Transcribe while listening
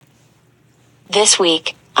This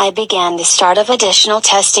week, I began the start of additional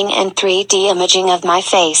testing and 3D imaging of my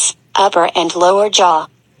face, upper and lower jaw.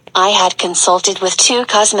 I had consulted with 2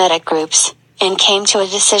 cosmetic groups, and came to a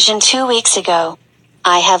decision 2 weeks ago.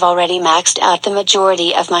 I have already maxed out the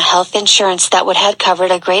majority of my health insurance that would have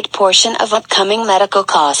covered a great portion of upcoming medical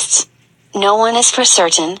costs. No one is for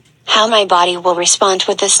certain how my body will respond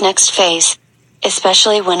with this next phase,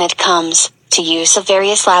 especially when it comes to use of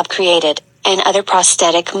various lab-created and other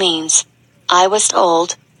prosthetic means. I was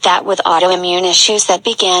told that with autoimmune issues that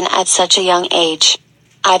began at such a young age,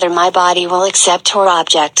 either my body will accept or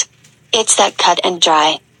object. It's that cut and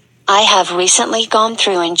dry. I have recently gone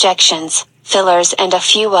through injections, fillers and a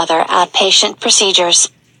few other outpatient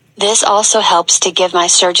procedures. This also helps to give my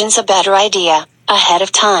surgeons a better idea, ahead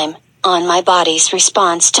of time, on my body's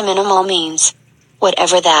response to minimal means.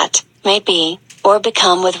 Whatever that may be, or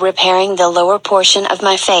become with repairing the lower portion of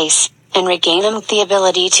my face, and regaining the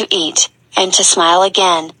ability to eat, and to smile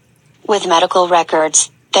again. With medical records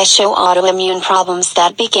that show autoimmune problems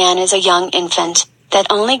that began as a young infant, that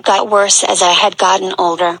only got worse as I had gotten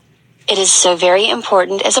older. It is so very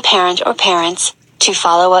important as a parent or parents, to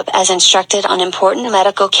follow up as instructed on important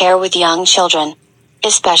medical care with young children.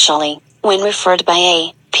 Especially, when referred by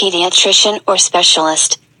a pediatrician or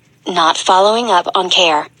specialist. Not following up on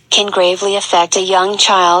care can gravely affect a young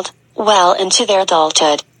child, well into their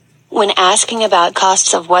adulthood. When asking about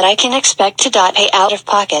costs of what I can expect to pay out of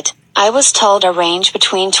pocket, I was told a range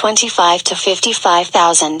between $25,000 to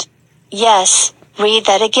 $55,000. Yes, read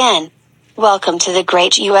that again. Welcome to the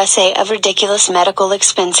great USA of ridiculous medical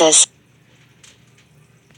expenses.